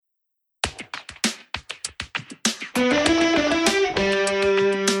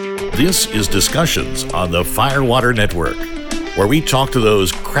This is Discussions on the Firewater Network, where we talk to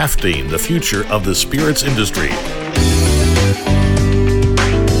those crafting the future of the spirits industry.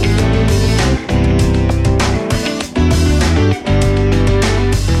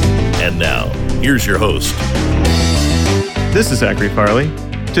 And now, here's your host. This is Zachary Farley.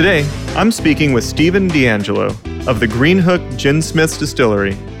 Today, I'm speaking with Stephen D'Angelo of the Greenhook Ginsmiths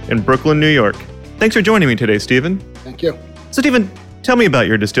Distillery in Brooklyn, New York. Thanks for joining me today, Stephen. Thank you. So, Stephen, tell me about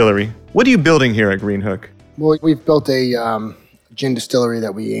your distillery. What are you building here at Greenhook? Well, we've built a gin distillery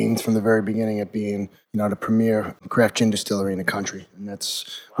that we aimed from the very beginning at being, the premier craft gin distillery in the country. And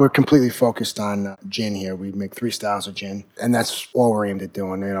we're completely focused on gin here. We make 3 styles of gin, and that's all we're aimed at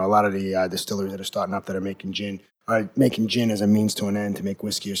doing. A lot of the distilleries that are starting up that are making gin as a means to an end to make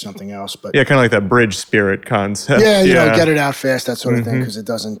whiskey or something else. But yeah, kind of like that bridge spirit concept. Yeah, get it out fast, that sort of thing, because it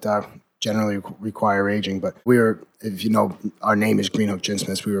doesn't generally require aging. But if you know, our name is Greenhook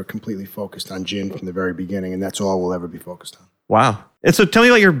Ginsmiths. We were completely focused on gin from the very beginning, and that's all we'll ever be focused on. Wow. And so tell me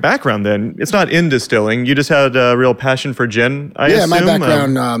about your background then. It's not in distilling. You just had a real passion for gin, I assume? Yeah, my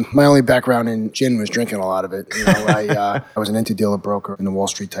background, my only background in gin was drinking a lot of it. I was an inter-dealer broker in a Wall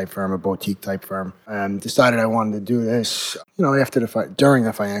Street type firm, a boutique type firm, and decided I wanted to do this, during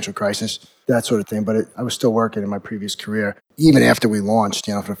the financial crisis, that sort of thing. But I was still working in my previous career. Even after we launched,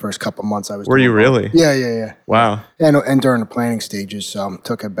 for the first couple of months, I was. Were you really? Yeah. Wow. And during the planning stages,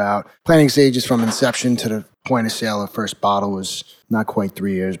 took about planning stages from inception to the point of sale. The first bottle was not quite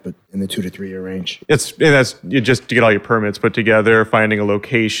 3 years, but in the 2 to 3 year range. That's just to get all your permits put together, finding a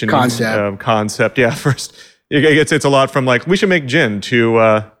location, concept. Yeah, first it's a lot from like we should make gin to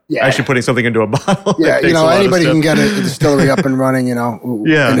actually putting something into a bottle. Yeah, anybody can get a distillery up and running. In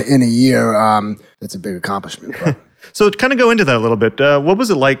a year. That's a big accomplishment. But. So kind of go into that a little bit. What was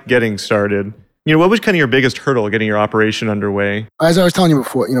it like getting started? What was kind of your biggest hurdle getting your operation underway? As I was telling you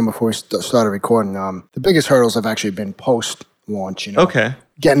before, before we started recording, the biggest hurdles have actually been post-launch. Okay.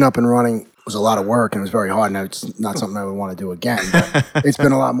 Getting up and running was a lot of work and it was very hard. Now it's not something I would want to do again. But it's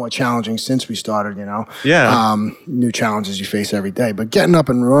been a lot more challenging since we started. Yeah. New challenges you face every day. But getting up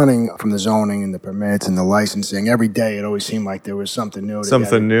and running from the zoning and the permits and the licensing every day, it always seemed like there was something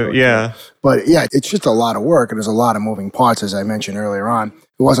new. Yeah. But yeah, it's just a lot of work and there's a lot of moving parts, as I mentioned earlier on.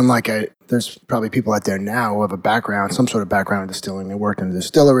 It wasn't like there's probably people out there now who have a background, some sort of background in distilling. They worked in a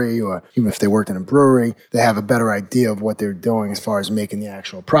distillery, or even if they worked in a brewery, they have a better idea of what they're doing as far as making the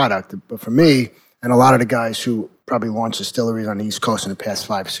actual product. But for me, and a lot of the guys who probably launched distilleries on the East Coast in the past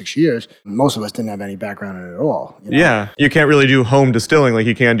 5 or 6 years, most of us didn't have any background in it at all. Yeah, you can't really do home distilling like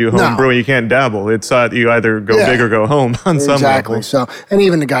you can do home brewing. You can't dabble. It's you either go big or go home on some level. Exactly. So, and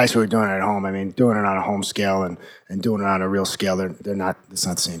even the guys who are doing it at home, doing it on a home scale and doing it on a real scale, they're not. It's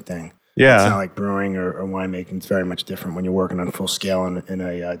not the same thing. Yeah. It's not like brewing or winemaking. It's very much different when you're working on full scale in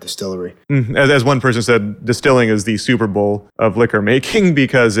a distillery. As one person said, distilling is the Super Bowl of liquor making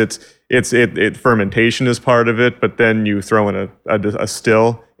because it's fermentation is part of it, but then you throw in a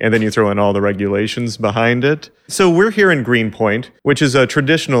still, and then you throw in all the regulations behind it. So we're here in Greenpoint, which is a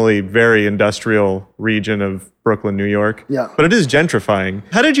traditionally very industrial region of Brooklyn, New York. Yeah. But it is gentrifying.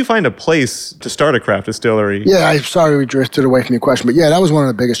 How did you find a place to start a craft distillery? Yeah, I'm sorry we drifted away from your question. But yeah, that was one of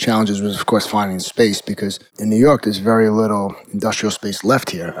the biggest challenges was, of course, finding space because in New York, there's very little industrial space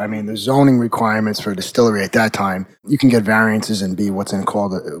left here. The zoning requirements for a distillery at that time, you can get variances and be what's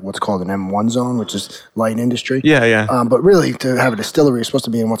called an M1 zone, which is light industry. Yeah. But really, to have a distillery, you're supposed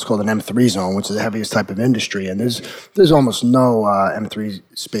to be in what's called an M3 zone, which is the heaviest type of industry. And there's almost no M3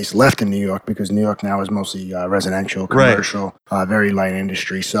 space left in New York because New York now is mostly residential, commercial, very light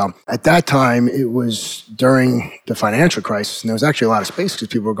industry. So at that time, it was during the financial crisis, and there was actually a lot of space because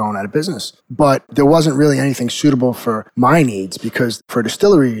people were going out of business. But there wasn't really anything suitable for my needs because for a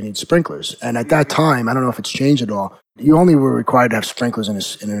distillery, you need sprinklers. And at that time, I don't know if it's changed at all, you only were required to have sprinklers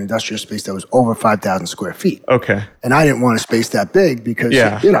in an industrial space that was over 5,000 square feet. Okay. And I didn't want a space that big because,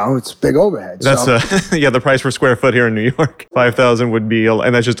 it's big overhead. That's the price per square foot here in New York. 5,000 would be,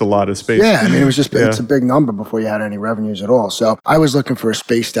 and that's just a lot of space. Yeah, it was just, it's a big number before you had any revenues at all. So I was looking for a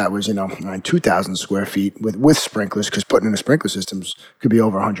space that was, around 2,000 square feet with sprinklers because putting in the sprinkler systems could be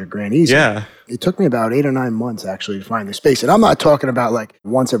over $100,000 easy. Yeah. It took me about 8 or 9 months actually to find the space. And I'm not talking about like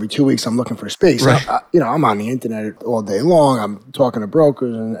once every 2 weeks I'm looking for a space. Right. I'm on the internet all day long. I'm talking to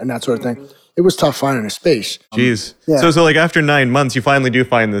brokers and that sort of thing. It was tough finding a space. Jeez. So like after 9 months, you finally do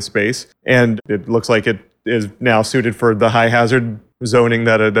find this space and it looks like it is now suited for the high hazard zoning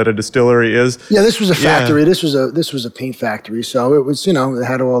that a distillery is. Yeah, this was a factory. Yeah. This was a paint factory. So it was, it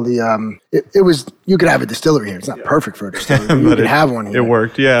had all the it was, you could have a distillery here. It's not perfect for a distillery. You could have one here. It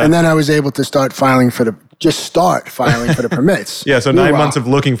worked, yeah. And then I was able to start filing for the just start filing for the permits. Yeah, so 9 months of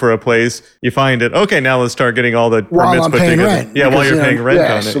looking for a place, you find it. Okay, now let's start getting all the permits put together. Rent, yeah, while you're paying rent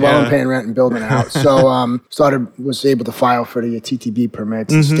on it. So while I'm paying rent and building a house. So was able to file for the TTB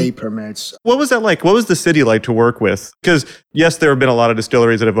permits, state permits. What was that like? What was the city like to work with? Because yes, there have been a lot of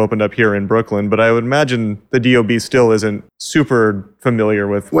distilleries that have opened up here in Brooklyn, but I would imagine the DOB still isn't super familiar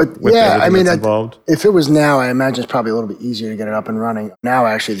with everything that's involved. If it was now, I imagine it's probably a little bit easier to get it up and running. Now,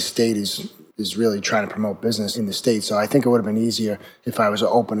 actually, the state is really trying to promote business in the state. So I think it would have been easier if I was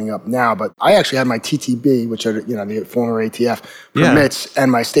opening up now. But I actually had my TTB, which are, the former ATF permits,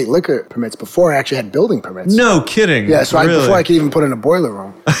 and my state liquor permits before I actually had building permits. No kidding. Yeah, so before I could even put in a boiler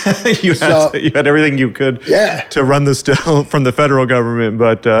room. you had everything you could to run the still from the federal government.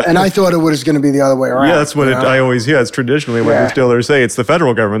 But and I thought it was going to to be the other way around. Yeah, that's what I always hear. It's traditionally when distillers say it's the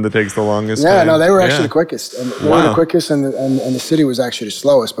federal government that takes the longest time. No, they were actually the quickest. And they were the quickest, and the city was actually the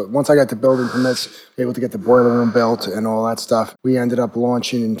slowest. But once I got the building permits, able to get the boiler room built and all that stuff, we ended up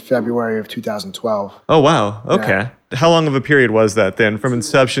launching in February of 2012. Oh, wow. Okay. Yeah. How long of a period was that then, from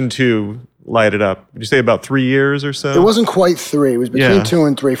inception to light it up? Would you say about 3 years or so? It wasn't quite 3. It was between 2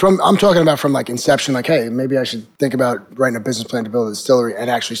 and 3. I'm talking about from like inception, like, hey, maybe I should think about writing a business plan to build a distillery and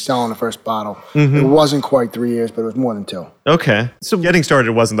actually selling the first bottle. It wasn't quite 3 years, but it was more than 2. Okay. So getting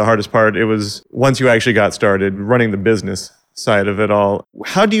started wasn't the hardest part. It was once you actually got started running the business side of it all.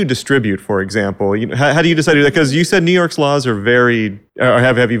 How do you distribute, for example? How do you decide that? Because you said New York's laws are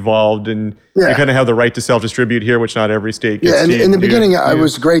have evolved, and you kind of have the right to self-distribute here, which not every state gets. Yeah, in the beginning, it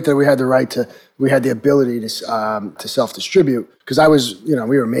was great that we had the ability to self-distribute, because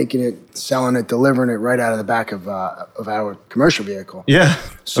we were making it, selling it, delivering it right out of the back of our commercial vehicle. Yeah.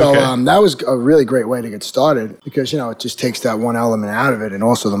 So that was a really great way to get started, because it just takes that one element out of it, and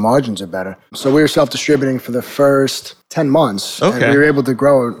also the margins are better. So we were self-distributing for the first 10 months. Okay. And we were able to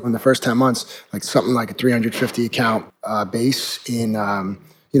grow in the first 10 months, like something like a 350 account base in,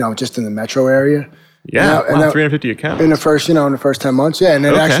 just in the metro area. Yeah, 350 accounts. In the first 10 months, yeah. And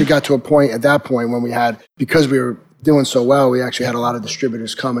it actually got to a point at that point when because we were doing so well, we actually had a lot of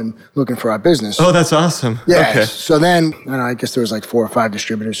distributors coming looking for our business. Oh, that's awesome. Yeah. Okay. So then, I guess there was like 4 or 5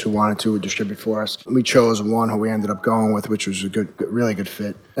 distributors who wanted to distribute for us. We chose one who we ended up going with, which was a really good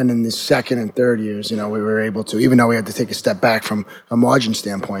fit. And in the second and third years, we were able to, even though we had to take a step back from a margin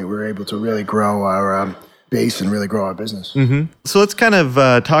standpoint, we were able to really grow our base and really grow our business. Mm-hmm. So let's kind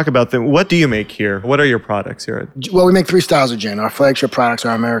of talk about what do you make here? What are your products here? Well, we make 3 styles of gin. Our flagship products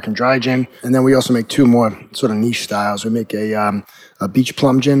are American Dry Gin, and then we also make 2 more sort of niche styles. We make a Beach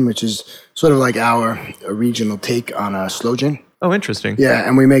Plum Gin, which is sort of like our regional take on a slow gin. Oh, interesting. Yeah,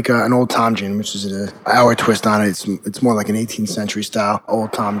 and we make an Old Tom Gin, which is our twist on it. It's more like an 18th century style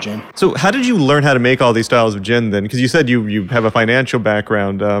Old Tom Gin. So how did you learn how to make all these styles of gin then? Because you said you have a financial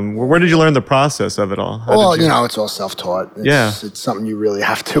background. Where did you learn the process of it all? It's all self-taught. It's something you really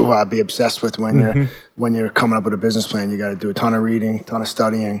have to be obsessed with when you're coming up with a business plan. You got to do a ton of reading, a ton of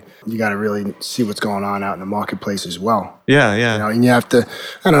studying. You got to really see what's going on out in the marketplace as well. Yeah, yeah. And you have to,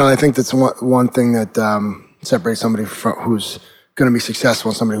 I think that's one thing that separates somebody who's going to be successful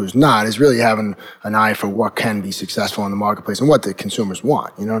and somebody who's not, is really having an eye for what can be successful in the marketplace and what the consumers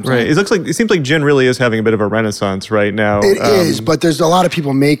want. You know what I'm saying? Right. It seems like gin really is having a bit of a renaissance right now. It is, but there's a lot of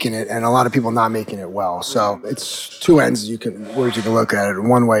people making it and a lot of people not making it well. So it's 2 ends you can look at it.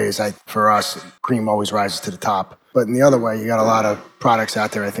 One way is, for us, cream always rises to the top. But in the other way, you got a lot of products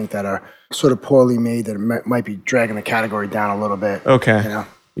out there, I think, that are sort of poorly made, that might be dragging the category down a little bit. Okay.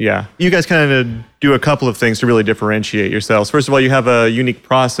 Yeah. You guys kind of do a couple of things to really differentiate yourselves. First of all, you have a unique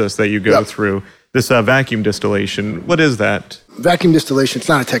process that you go through, this vacuum distillation. What is that? Vacuum distillation, it's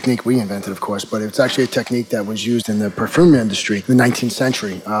not a technique we invented, of course, but it's actually a technique that was used in the perfume industry in the 19th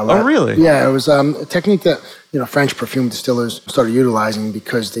century. Oh, really? Yeah, it was a technique that French perfume distillers started utilizing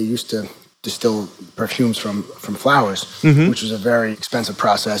because they used to distill perfumes from flowers, which was a very expensive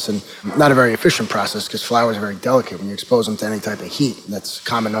process and not a very efficient process, because flowers are very delicate. When you expose them to any type of heat that's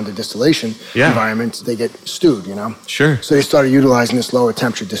common under distillation environments, they get stewed, Sure. So they started utilizing this lower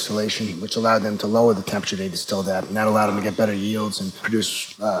temperature distillation, which allowed them to lower the temperature they distilled at, and that allowed them to get better yields and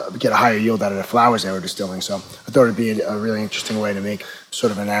get a higher yield out of the flowers they were distilling. So I thought it'd be a really interesting way to make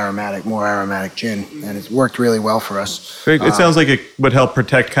sort of more aromatic gin, and it's worked really well for us. It sounds like it would help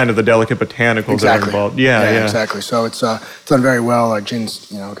protect kind of the delicate botanicals that are involved. Yeah, exactly. So it's done very well. Our gin's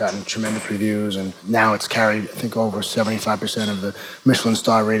gotten tremendous reviews, and now it's carried, I think, over 75% of the Michelin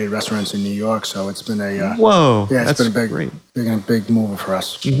star rated restaurants in New York. So it's been it's been a big mover for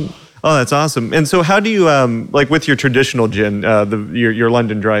us. Mm-hmm. Oh, that's awesome. And so how do you, like with your traditional gin, your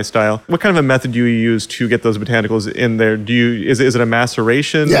London dry style, what kind of a method do you use to get those botanicals in there? Is it a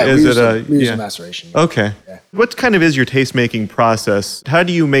maceration? Yeah, we use a maceration. Okay. Yeah. What kind of is your taste-making process? How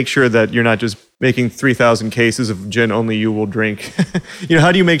do you make sure that you're not just making 3,000 cases of gin only you will drink?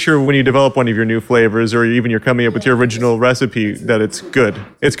 How do you make sure when you develop one of your new flavors or even you're coming up with your original recipe that it's good?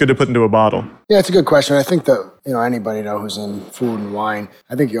 It's good to put into a bottle. Yeah, it's a good question. I think that, anybody who's in food and wine,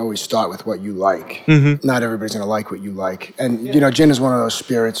 I think you always start with what you like. Mm-hmm. Not everybody's going to like what you like. And, gin is one of those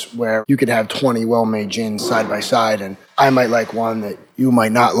spirits where you could have 20 well-made gins side by side and I might like one that you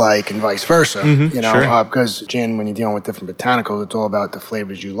might not like and vice versa. Mm-hmm, sure. Because gin, when you're dealing with different botanicals, it's all about the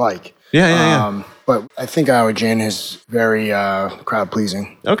flavors you like. Yeah. But I think our gin is very crowd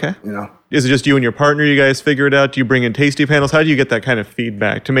pleasing. Okay. Is it just you and your partner? You guys figure it out? Do you bring in tasty panels? How do you get that kind of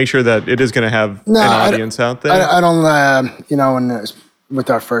feedback to make sure that it is going to have an audience out there? I don't, with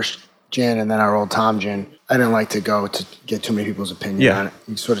our first gin and then our Old Tom gin, I didn't like to go to get too many people's opinion on it.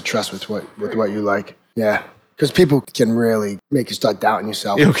 You sort of trust with what you like. Yeah. Because people can really make you start doubting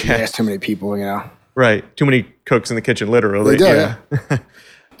yourself if you ask too many people, Right. Too many cooks in the kitchen, literally. They do, yeah.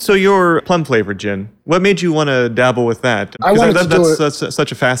 So your plum-flavored gin, what made you want to dabble with that? That's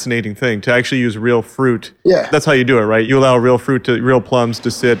such a fascinating thing, to actually use real fruit. Yeah. That's how you do it, right? You allow real plums to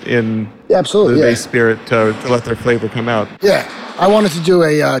sit in the base spirit to let their flavor come out. Yeah. I wanted to do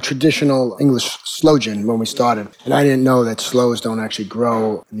a traditional English sloe gin when we started, and I didn't know that sloes don't actually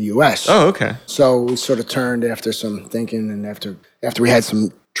grow in the U.S. Oh, okay. So we sort of turned after some thinking and after we had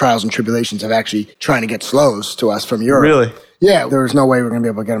some trials and tribulations of actually trying to get sloes to us from Europe. Really? Yeah, there was no way we were going to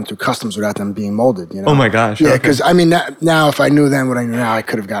be able to get them through customs without them being molded. Oh my gosh. Yeah, because now if I knew then what I know now, I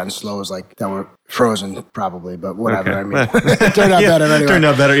could have gotten sloes that were frozen probably, but whatever. Okay. It turned out better anyway. Turned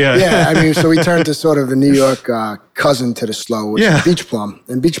out better, yeah. Yeah, so we turned to sort of the New York cousin to the sloe, which is beach plum.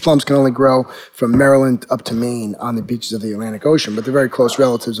 And beach plums can only grow from Maryland up to Maine on the beaches of the Atlantic Ocean, but they're very close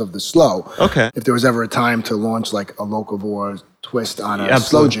relatives of the sloe. Okay. If there was ever a time to launch like a locavore twist on a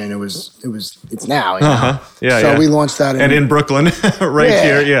sloe gin, it's now. So we launched that in Brooklyn,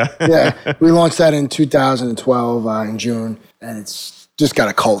 here. Yeah. We launched that in 2012 in June, and it's just got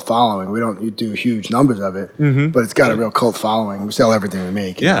a cult following. We don't do huge numbers of it, but it's got a real cult following. We sell everything we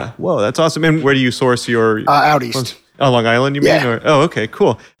make. Yeah. Whoa, that's awesome. And where do you source your... out east. Oh, Long Island, you mean? Yeah. Okay,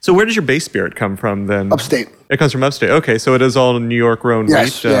 cool. So where does your base spirit come from then? Upstate. It comes from upstate. Okay, so it is all New York grown wheat.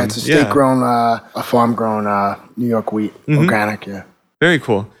 Yes, it's a state-grown, a farm-grown New York wheat, organic, Very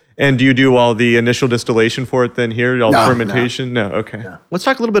cool. And do you do all the initial distillation for it then here? All the fermentation? No. Okay. No. Let's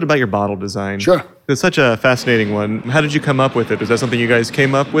talk a little bit about your bottle design. Sure. It's such a fascinating one. How did you come up with it? Was that something you guys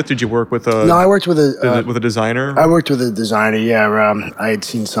came up with? Did you work with No, I worked with a designer? I worked with a designer, yeah. I had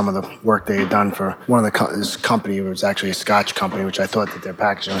seen some of the work they had done for one of this company. It was actually a Scotch company, which I thought that their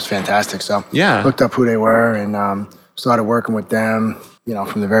packaging was fantastic. So looked up who they were and started working with them,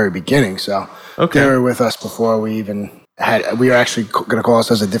 from the very beginning. So they were with us before we even... we were actually going to call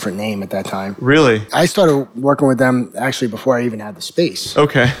ourselves a different name at that time. Really? I started working with them actually before I even had the space.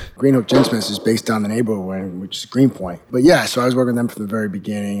 Okay. Greenhook Ginsmiths is based down the neighborhood, which is Greenpoint. But yeah, so I was working with them from the very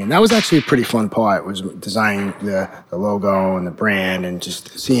beginning. And that was actually a pretty fun part, was designing the logo and the brand and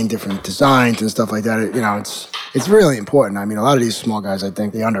just seeing different designs and stuff like that. It's really important. I mean, a lot of these small guys, I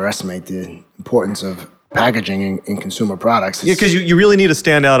think, they underestimate the importance of packaging in consumer products. Because you really need to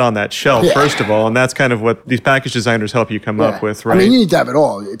stand out on that shelf, first of all, and that's kind of what these package designers help you come up with, right? I mean, you need to have it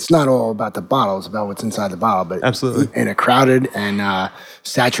all. It's not all about the bottle, it's about what's inside the bottle. But absolutely, in a crowded and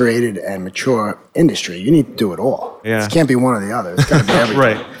saturated and mature industry, you need to do it all. Yeah. It can't be one or the other. It's got to be everything.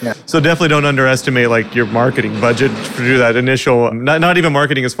 Right. Yeah. So definitely don't underestimate your marketing budget to do that initial, not even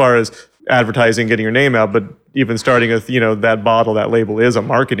marketing as far as advertising, getting your name out, but even starting with, that bottle, that label is a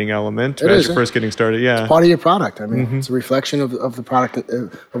marketing element as you're first getting started. Yeah. It's part of your product. I mean, it's a reflection of the product,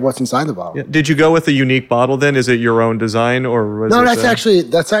 of what's inside the bottle. Yeah. Did you go with a unique bottle then? Is it your own design or was No, that's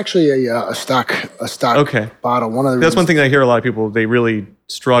actually a stock bottle. That's one thing I hear a lot of people, they really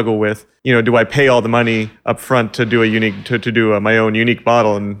struggle with. Do I pay all the money up front to do a unique, to do my own unique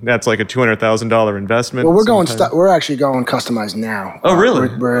bottle? And that's like a $200,000 investment. Well, we're actually going customized now. Oh,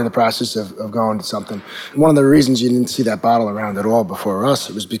 really? We're in the process of going to something. One of the reasons you didn't see that bottle around at all before us,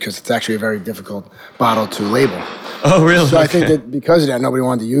 it was because it's actually a very difficult bottle to label. Oh, really? So I think that because of that, nobody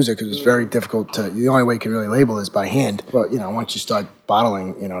wanted to use it because it's very difficult the only way you can really label is by hand. But, once you start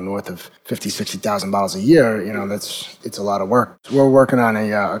bottling, north of 50, 60,000 bottles a year, it's a lot of work. We're working on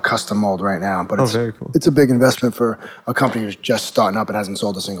a custom mold right now, but very cool. It's a big investment for a company who's just starting up and hasn't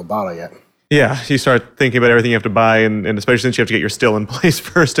sold a single bottle yet. Yeah, you start thinking about everything you have to buy, and especially since you have to get your still in place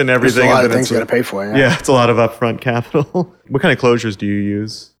first and everything. There's a lot and of things you got to pay for. Yeah, it's a lot of upfront capital. What kind of closures do you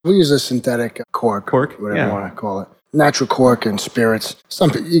use? We use a synthetic cork. Cork? Whatever you want to call it. Natural cork and spirits.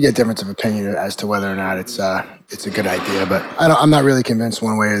 You get difference of opinion as to whether or not it's a good idea, but I'm not really convinced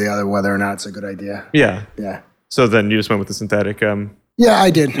one way or the other whether or not it's a good idea. Yeah. Yeah. So then you just went with the synthetic. Yeah,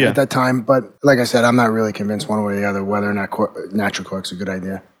 I did at that time, but like I said, I'm not really convinced one way or the other whether or not natural cork's a good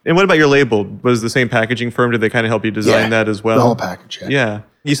idea. And what about your label? Was the same packaging firm? Did they kind of help you design that as well? The whole package, yeah. Yeah.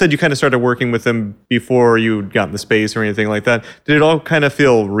 You said you kind of started working with them before you got in the space or anything like that. Did it all kind of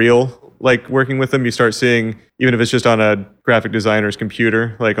feel real? Like working with them, you start seeing, even if it's just on a graphic designer's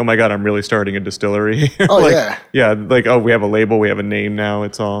computer, like, oh my God, I'm really starting a distillery. Oh, like, yeah. Yeah, like, oh, we have a label, we have a name now,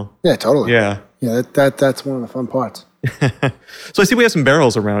 it's all. Yeah, totally. Yeah. Yeah, that's one of the fun parts. So I see we have some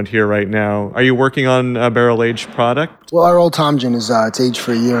barrels around here right now. Are you working on a barrel-aged product? Well, our Old Tom Gin is it's aged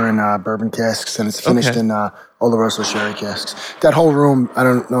for a year in bourbon casks, and it's finished in Oloroso sherry casks. That whole room, I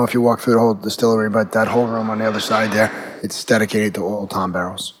don't know if you walk through the whole distillery, but that whole room on the other side there, it's dedicated to Old Tom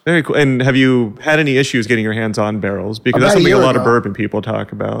barrels. Very cool. And have you had any issues getting your hands on barrels? Because that's something a lot of bourbon people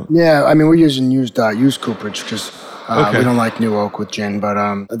talk about. Yeah, I mean, we're using used cooperage because we don't like new oak with gin. But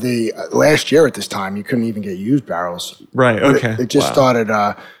the last year at this time, you couldn't even get used barrels. Right. Okay. It just started.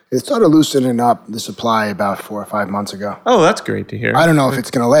 It started loosening up the supply about 4 or 5 months ago. Oh, that's great to hear. I don't know if it's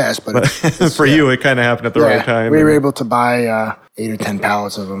going to last, but for you, it kind of happened at the right time. We were able to buy 8 or 10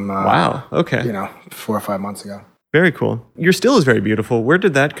 pallets of them. Wow. Okay. 4 or 5 months ago. Very cool. Your still is very beautiful. Where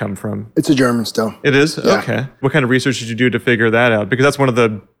did that come from? It's a German still. It is? Yeah. Okay. What kind of research did you do to figure that out? Because that's one of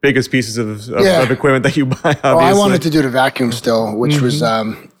the biggest pieces of equipment that you buy, obviously. Well, I wanted to do the vacuum still, which was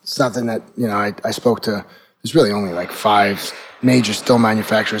something that, I spoke to. There's really only like 5 major still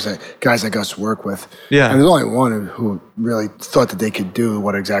manufacturers, guys I got to work with. Yeah. And there's only one who really thought that they could do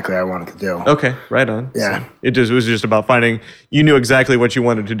what exactly I wanted to do. Okay, right on. Yeah. So it was just about you knew exactly what you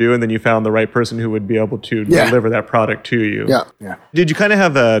wanted to do, and then you found the right person who would be able to deliver that product to you. Yeah, yeah. Did you kind of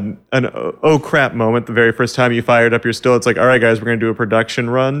have an oh crap moment the very first time you fired up your still? It's like, all right, guys, we're going to do a production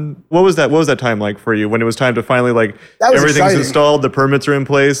run. What was that time like for you when it was time to finally, like, everything's exciting. Installed, the permits are in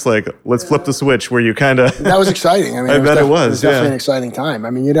place, like, let's flip the switch, where you kind of... That was exciting. I mean, I bet it was. It was definitely an exciting time. I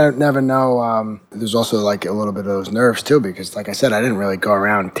mean, you never know. There's also like a little bit of those nerves too, because like I said, I didn't really go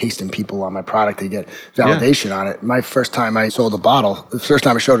around tasting people on my product to get validation on it. My first time I sold a bottle, the first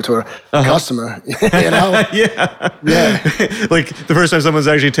time I showed it to a customer, Yeah. Like the first time someone's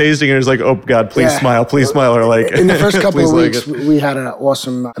actually tasting it, it's like, oh God, please smile, or like. In the first couple of weeks, we had an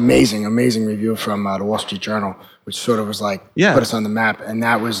awesome, amazing review from the Wall Street Journal, which sort of was like, put us on the map. And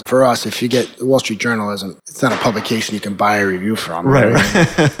that was, for us, if you get the Wall Street Journal, it's not a publication you can buy a review from. Right.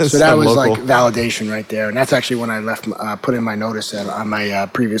 So that was like validation right there. And that's actually when I left, put in my notice on my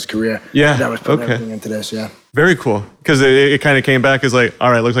previous career. Yeah. That was putting everything into this, Very cool. Because it kind of came back as like,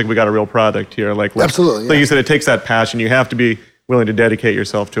 all right, looks like we got a real product here. Like, absolutely. Like you said, it takes that passion. You have to be willing to dedicate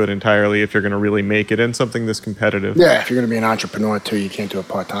yourself to it entirely if you're going to really make it in something this competitive. Yeah, if you're going to be an entrepreneur too, you can't do it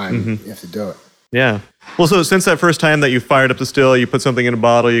part-time. You have to do it. Yeah. Well, so since that first time that you fired up the still, you put something in a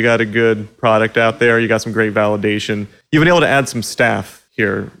bottle, you got a good product out there, you got some great validation. You've been able to add some staff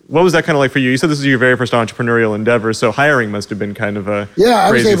here. What was that kind of like for you? You said this is your very first entrepreneurial endeavor, so hiring must have been kind of a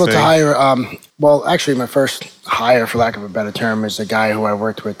I was able thing. to hire, well, actually my first hire, for lack of a better term, is a guy who I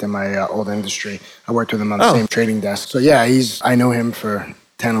worked with in my old industry. I worked with him on the same trading desk. So I know him for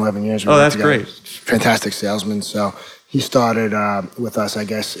 10, 11 years. Oh, that's great. Fantastic salesman. So he started with us, I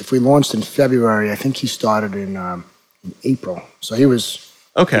guess. If we launched in February, I think he started in April. So he was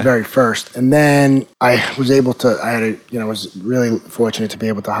the very first. And then I was able to, was really fortunate to be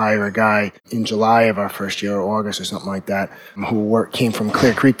able to hire a guy in July of our first year, or August or something like that, who came from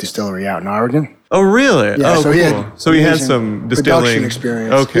Clear Creek Distillery out in Oregon. Oh, really? Yeah, so cool. He had some distilling production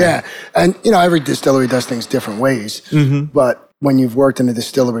experience. Okay. Yeah. And, every distillery does things different ways. But when you've worked in a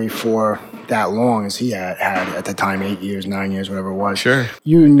distillery for that long as he had at the time, 8 years, 9 years, whatever it was, sure,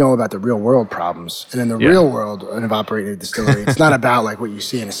 you know about the real world problems. And in the real world of operating a distillery, it's not about like what you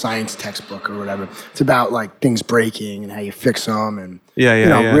see in a science textbook or whatever. It's about like things breaking and how you fix them and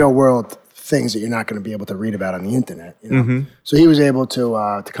real world things that you're not going to be able to read about on the internet. So he was able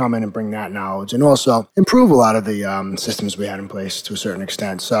to come in and bring that knowledge and also improve a lot of the systems we had in place to a certain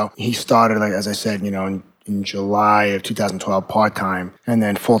extent. So he started, like as I said, in July of 2012 part-time, and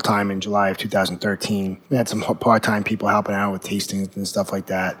then full-time in July of 2013. We had some part-time people helping out with tastings and stuff like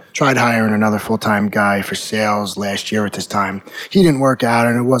that. Tried hiring another full-time guy for sales last year at this time. He didn't work out,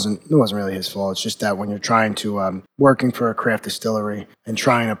 and it wasn't really his fault. It's just that when you're trying to working for a craft distillery and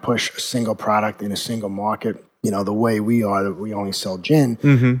trying to push a single product in a single market, the way we are, that we only sell gin,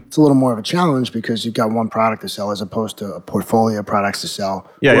 Mm-hmm. it's a little more of a challenge because you've got one product to sell as opposed to a portfolio of products to sell.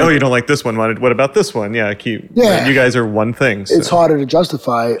 Yeah. You don't like this one. What about this one? Yeah. Yeah. You guys are one thing. So. It's harder to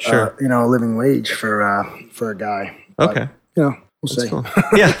justify, Sure. a living wage for a guy. But, Okay. we'll see. Cool.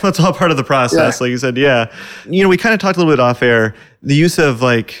 Yeah, that's all part of the process. Yeah. Like you said, yeah. We kind of talked a little bit off air, the use of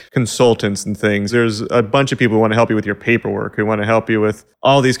like consultants and things. There's a bunch of people who want to help you with your paperwork, who want to help you with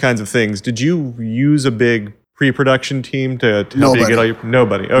all these kinds of things. Did you use a big pre-production team to help you get all your...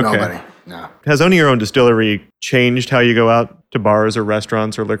 Nobody. Okay. Nobody. No. Has owning your own distillery changed how you go out to bars or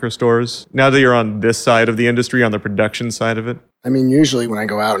restaurants or liquor stores? Now that you're on this side of the industry, on the production side of it? I mean, usually when I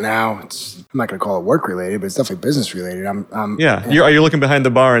go out now, I'm not going to call it work related, but it's definitely business related. Yeah. Are you looking behind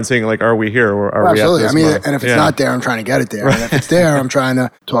the bar and saying, like, are we here or are absolutely. we at this bar? And if it's not there, I'm trying to get it there. Right. And if it's there, I'm trying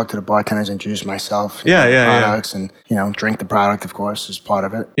to talk to the bartenders, introduce myself, products, and drink the product, of course, is part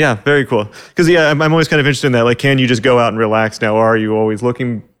of it. Yeah, very cool. Because I'm always kind of interested in that. Like, can you just go out and relax now, or are you always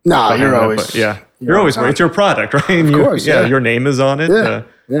looking? No, you're always. You're always. It's your product, right? Of course. Yeah. Your name is on it.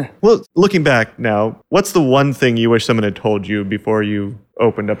 Yeah. Well, looking back now, what's the one thing you wish someone had told you before you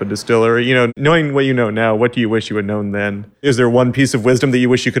opened up a distillery? Knowing what you know now, what do you wish you had known then? Is there one piece of wisdom that you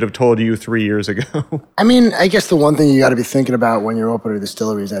wish you could have told you 3 years ago? I mean, I guess the one thing you got to be thinking about when you're opening a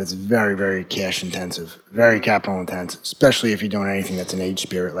distillery is that it's very, very cash intensive, very capital intensive, especially if you're doing anything that's an aged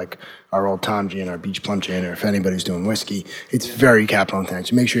spirit like our Old Tom Gin, our Beach Plum Gin, or if anybody's doing whiskey. It's very capital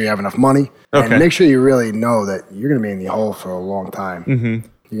intensive. Make sure you have enough money and make sure you really know that you're going to be in the hole for a long time. Mm-hmm.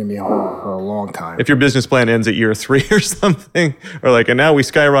 You're going to be in the hole for a long time. If your business plan ends at year 3 or something, or like, and now we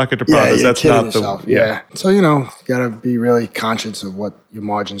skyrocket to profits, that's not yourself. So, you got to be really conscious of what your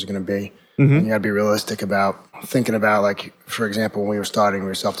margins are going to be. Mm-hmm. And you got to be realistic about thinking about, like, for example, when we were starting, we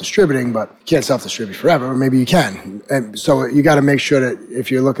were self-distributing, but you can't self-distribute forever, or maybe you can. And so you got to make sure that if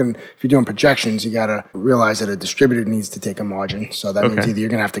you're doing projections, you got to realize that a distributor needs to take a margin. So that means either you're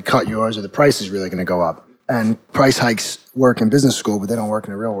going to have to cut yours or the price is really going to go up. And price hikes work in business school, but they don't work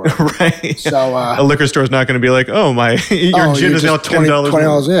in the real world. Right. So a liquor store is not going to be like, your gin is now $10.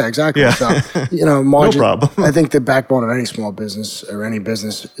 $20, yeah, exactly. Yeah. So, margin. No problem. I think the backbone of any small business or any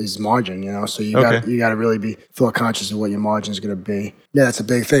business is margin, So you got to really be thought conscious of what your margin is going to be. Yeah, that's a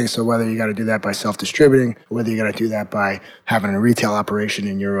big thing. So whether you got to do that by self-distributing, or whether you got to do that by having a retail operation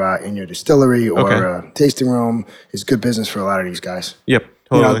in your distillery or a tasting room, is good business for a lot of these guys. Yep.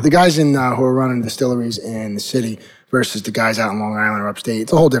 Totally. The guys who are running distilleries in the city versus the guys out in Long Island or upstate,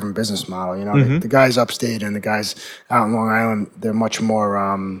 it's a whole different business model. The guys upstate and the guys out in Long Island, they're much more,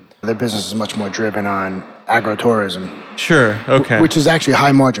 their business is much more driven on agrotourism. Sure. Okay. Which is actually a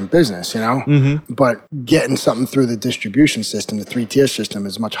high margin business, But getting something through the distribution system, the 3-tier system,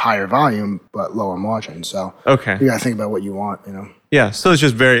 is much higher volume but lower margin. So you got to think about what you want, Yeah, so it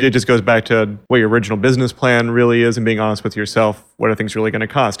just goes back to what your original business plan really is and being honest with yourself. What are things really going to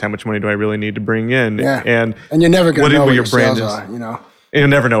cost? How much money do I really need to bring in? Yeah. And you're never going to know what your brand sales is. are, You'll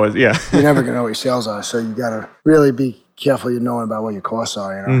never know it, yeah. You're never going to know what your sales are, so you got to really be careful knowing about what your costs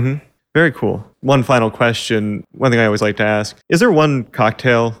are, Mm-hmm. Very cool. One final question, one thing I always like to ask, is there one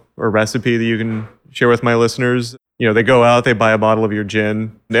cocktail or recipe that you can share with my listeners? They go out, they buy a bottle of your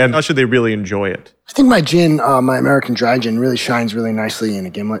gin, and how should they really enjoy it? I think my gin, my American dry gin, really shines really nicely in a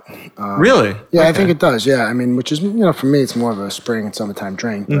gimlet. Really? Yeah, I think it does. Yeah, I mean, which is, for me, it's more of a spring and summertime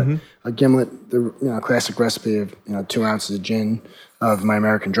drink. But a gimlet, the classic recipe of 2 ounces of gin of my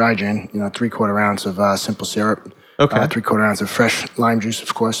American dry gin, 3/4 ounce of simple syrup. 3/4 ounce of fresh lime juice,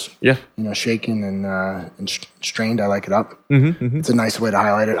 of course. Yeah. Shaken and strained. I like it up. It's a nice way to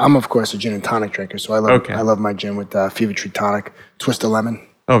highlight it. I'm, of course, a gin and tonic drinker, so I love my gin with Fever Tree tonic, twist of lemon.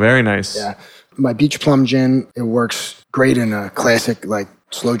 Oh, very nice. Yeah. My Beach Plum gin, it works great in a classic, like,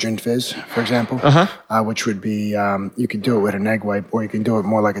 slow gin fizz, for example, which would be, you could do it with an egg white, or you can do it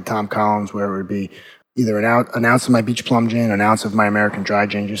more like a Tom Collins, where it would be either an ounce of my Beach Plum gin, an ounce of my American dry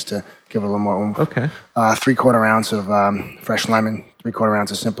gin, just to give it a little more oomph. 3/4 ounce of fresh lemon, 3/4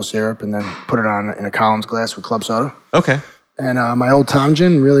 ounce of simple syrup, and then put it on in a Collins glass with club soda. And my Old Tom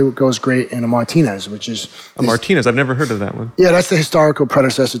Gin really goes great in a Martinez, which is... A Martinez? I've never heard of that one. Yeah, that's the historical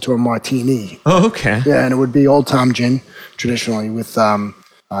predecessor to a Martini. Oh, okay. Yeah, and it would be Old Tom Gin, traditionally, with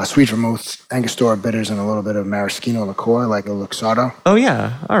sweet vermouth, Angostura bitters, and a little bit of maraschino liqueur, like a Luxardo. Oh,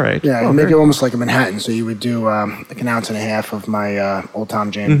 yeah. All right. Yeah, you make it almost like a Manhattan. So you would do like an ounce and a half of my Old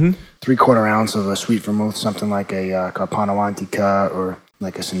Tom Gin, 3/4 ounce of a sweet vermouth, something like a Carpano Antica or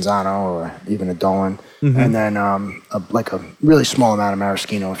like a Cinzano or even a Dolan. And then like a really small amount of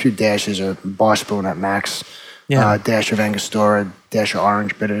maraschino, a few dashes of bar spoon at max, dash of Angostura, dash of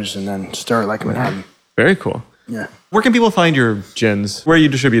orange bitters, and then stir it like a Manhattan. Very cool. Yeah. Where can people find your gins? Where are you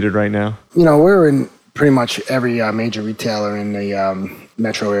distributed right now? We're in pretty much every major retailer in the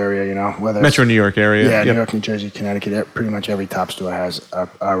metro area, whether it's Metro New York area. Yeah, Yep. New York, New Jersey, Connecticut. Pretty much every top store has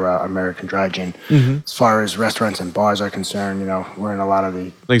our American Dry Gin. As far as restaurants and bars are concerned, we're in a lot of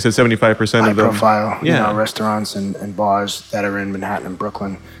the Like you said, 75% of them. high-profile restaurants and bars that are in Manhattan and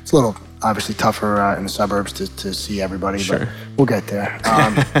Brooklyn. It's a little obviously tougher in the suburbs to see everybody, but we'll get there.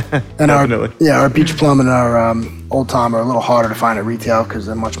 And our Beach Plum and our Old Tom are a little harder to find at retail because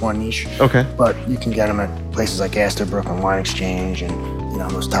they're much more niche. Okay. But you can get them at places like Astor, Brooklyn Wine Exchange, and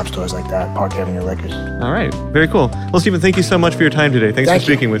those top stores like that, Park Avenue Liquors. All right. Very cool. Well, Stephen, thank you so much for your time today. Thanks for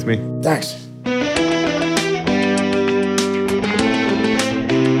speaking with me. Thanks.